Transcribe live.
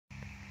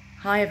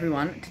Hi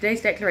everyone,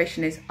 today's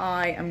declaration is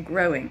I am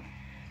growing.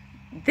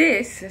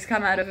 This has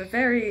come out of a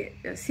very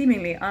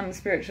seemingly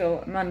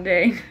unspiritual,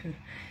 mundane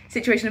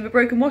situation of a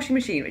broken washing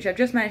machine, which I've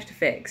just managed to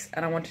fix,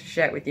 and I wanted to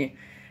share it with you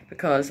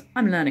because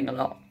I'm learning a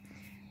lot.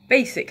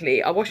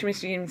 Basically, our washing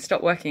machine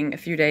stopped working a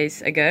few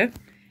days ago,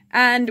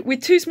 and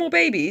with two small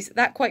babies,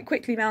 that quite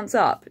quickly mounts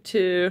up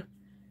to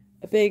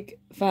a big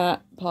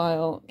fat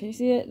pile, can you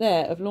see it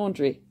there, of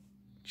laundry.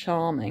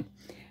 Charming.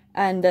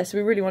 And so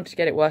we really wanted to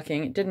get it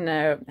working. Didn't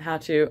know how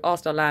to.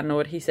 Asked our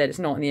landlord. He said it's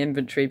not in the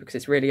inventory because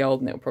it's really old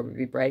and it'll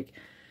probably break.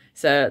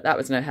 So that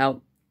was no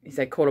help. He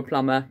said call a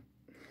plumber.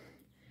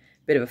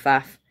 Bit of a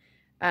faff.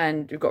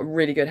 And we've got a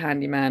really good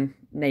handyman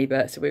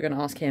neighbour, so we're going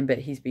to ask him, but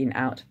he's been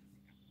out.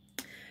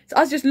 So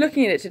I was just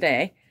looking at it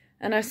today,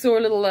 and I saw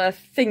a little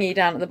thingy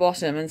down at the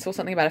bottom and saw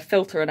something about a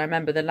filter, and I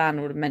remember the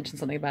landlord had mentioned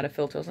something about a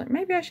filter. I was like,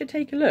 maybe I should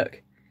take a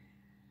look.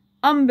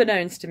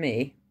 Unbeknownst to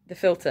me, the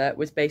filter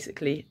was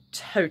basically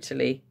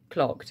totally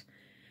clogged.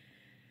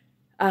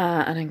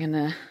 And I'm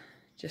gonna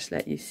just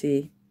let you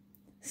see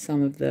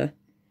some of the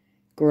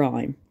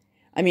grime.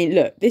 I mean,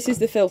 look, this is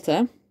the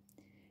filter.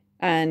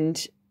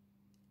 And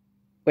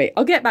wait,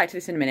 I'll get back to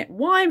this in a minute.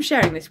 Why I'm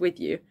sharing this with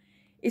you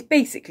is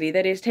basically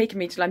that it's taken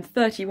me till I'm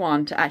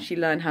 31 to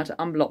actually learn how to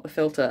unblock the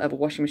filter of a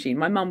washing machine.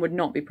 My mum would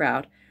not be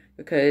proud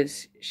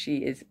because she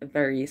is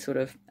very sort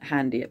of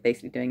handy at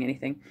basically doing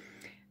anything.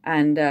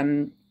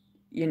 And,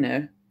 you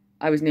know,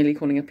 I was nearly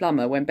calling a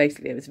plumber when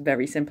basically it was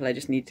very simple. I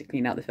just need to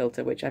clean out the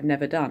filter, which I've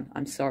never done,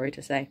 I'm sorry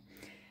to say.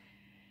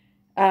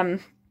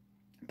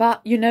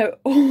 But, you know,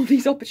 all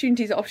these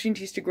opportunities are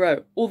opportunities to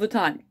grow all the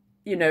time.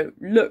 You know,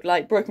 look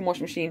like broken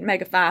washing machine,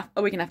 mega faff.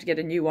 Oh, we're going to have to get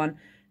a new one.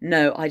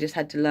 No, I just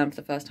had to learn for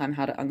the first time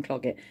how to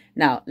unclog it.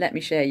 Now, let me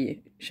show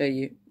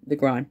you the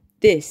grime.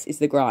 This is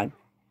the grime.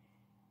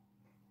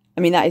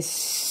 I mean, that is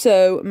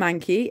so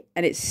manky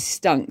and it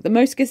stunk. The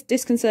most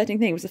disconcerting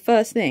thing was the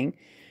first thing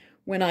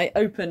when I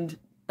opened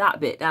that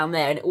bit down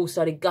there and it all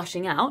started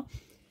gushing out.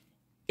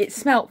 It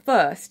smelt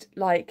first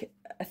like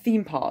a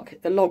theme park,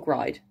 the log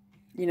ride,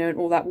 you know, and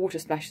all that water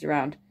splashes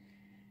around.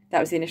 That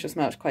was the initial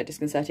smell. It was quite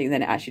disconcerting, and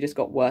then it actually just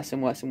got worse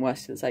and worse and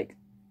worse. So it's like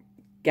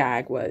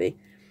gag worthy.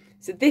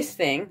 So this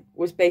thing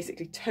was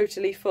basically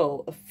totally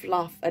full of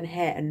fluff and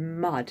hair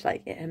and mud,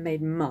 like it had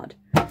made mud,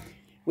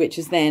 which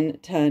has then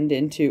turned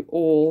into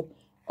all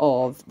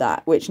of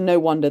that, which no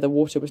wonder the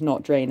water was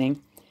not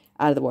draining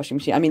out of the washing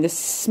machine. I mean, the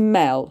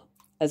smell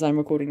as I'm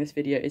recording this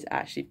video is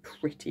actually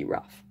pretty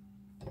rough.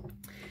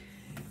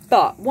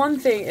 But one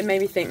thing it made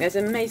me think, there's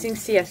an amazing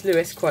C.S.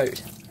 Lewis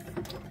quote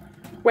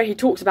where he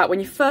talks about when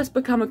you first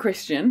become a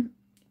Christian,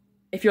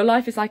 if your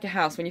life is like a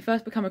house, when you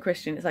first become a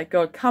Christian, it's like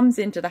God comes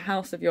into the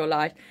house of your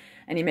life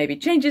and he maybe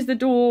changes the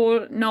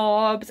door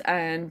knobs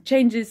and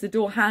changes the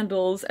door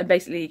handles and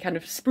basically kind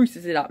of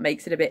spruces it up,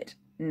 makes it a bit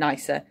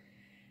nicer.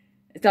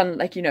 It's done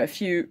like, you know, a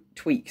few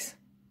tweaks.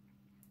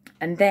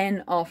 And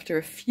then after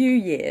a few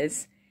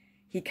years,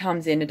 he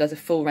comes in and does a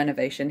full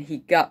renovation. He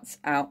guts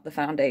out the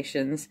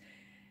foundations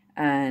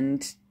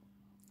and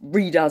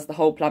redoes the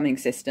whole plumbing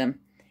system.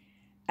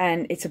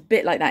 And it's a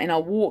bit like that in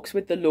our walks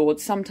with the Lord.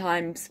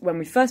 Sometimes when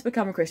we first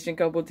become a Christian,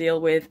 God will deal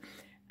with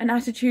an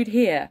attitude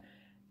here,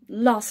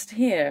 lust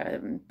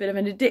here, a bit of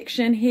an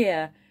addiction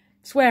here,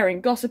 swearing,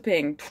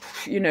 gossiping,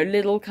 you know,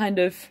 little kind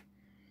of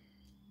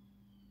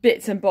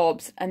bits and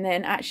bobs. And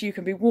then actually you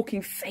can be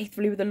walking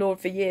faithfully with the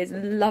Lord for years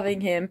and loving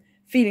him,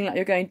 feeling like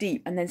you're going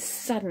deep, and then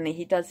suddenly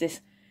he does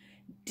this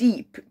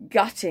deep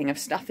gutting of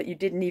stuff that you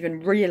didn't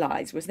even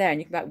realise was there,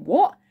 and you can be like,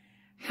 what?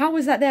 How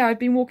was that there? I've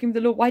been walking with the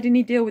Lord. Why didn't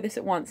he deal with this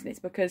at once? And it's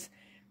because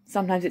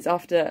sometimes it's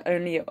after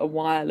only a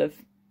while of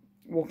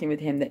walking with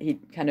him that he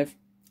kind of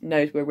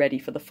knows we're ready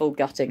for the full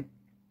gutting.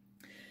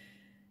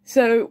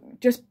 So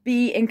just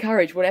be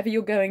encouraged, whatever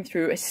you're going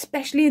through,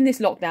 especially in this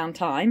lockdown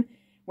time,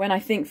 when I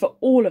think for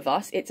all of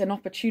us, it's an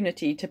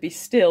opportunity to be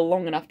still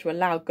long enough to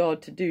allow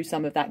God to do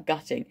some of that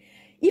gutting.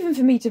 Even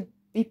for me to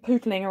be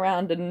pootling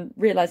around and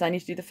realise I need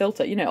to do the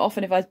filter. You know,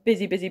 often if I was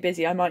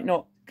busy, I might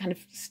not kind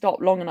of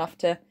stop long enough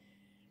to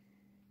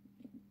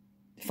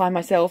find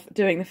myself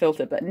doing the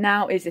filter. But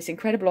now is this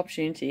incredible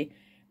opportunity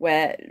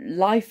where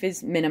life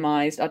is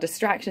minimised, our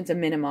distractions are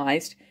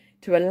minimised,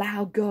 to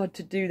allow God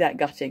to do that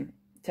gutting,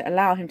 to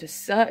allow him to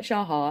search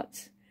our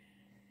hearts.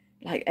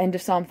 Like end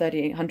of Psalm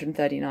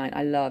 139,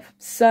 I love.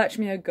 Search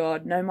me, O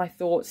God, know my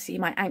thoughts, see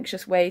my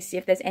anxious ways, see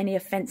if there's any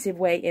offensive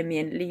way in me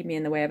and lead me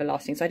in the way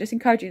everlasting. So I just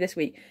encourage you this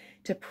week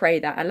to pray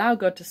that. Allow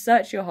God to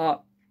search your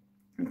heart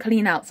and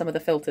clean out some of the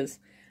filters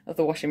of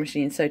the washing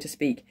machine, so to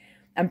speak.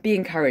 And be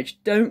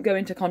encouraged. Don't go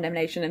into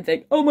condemnation and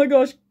think, oh my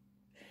gosh,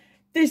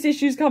 this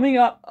issue's coming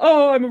up.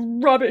 Oh, I'm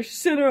a rubbish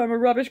sinner. I'm a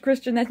rubbish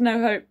Christian. There's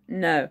no hope.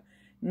 No.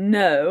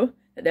 Know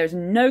that there is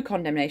no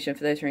condemnation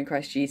for those who are in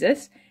Christ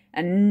Jesus.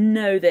 And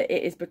know that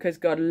it is because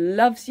God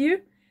loves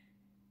you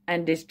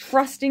and is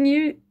trusting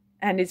you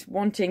and is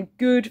wanting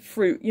good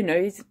fruit. You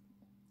know,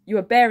 you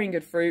are bearing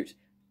good fruit,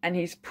 and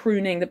he's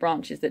pruning the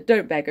branches that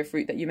don't bear good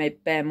fruit that you may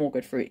bear more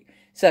good fruit.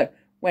 So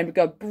when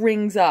God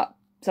brings up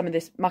some of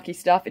this mucky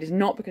stuff, it is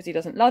not because he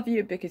doesn't love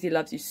you, because he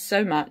loves you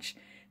so much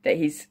that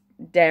he's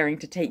daring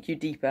to take you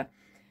deeper.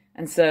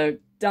 And so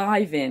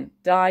dive in,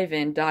 dive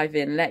in, dive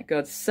in. Let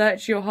God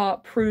search your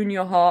heart, prune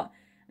your heart,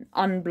 and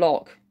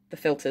unblock the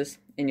filters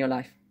in your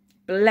life.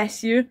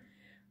 Bless you.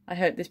 I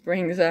hope this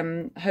brings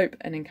hope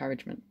and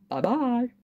encouragement. Bye-bye.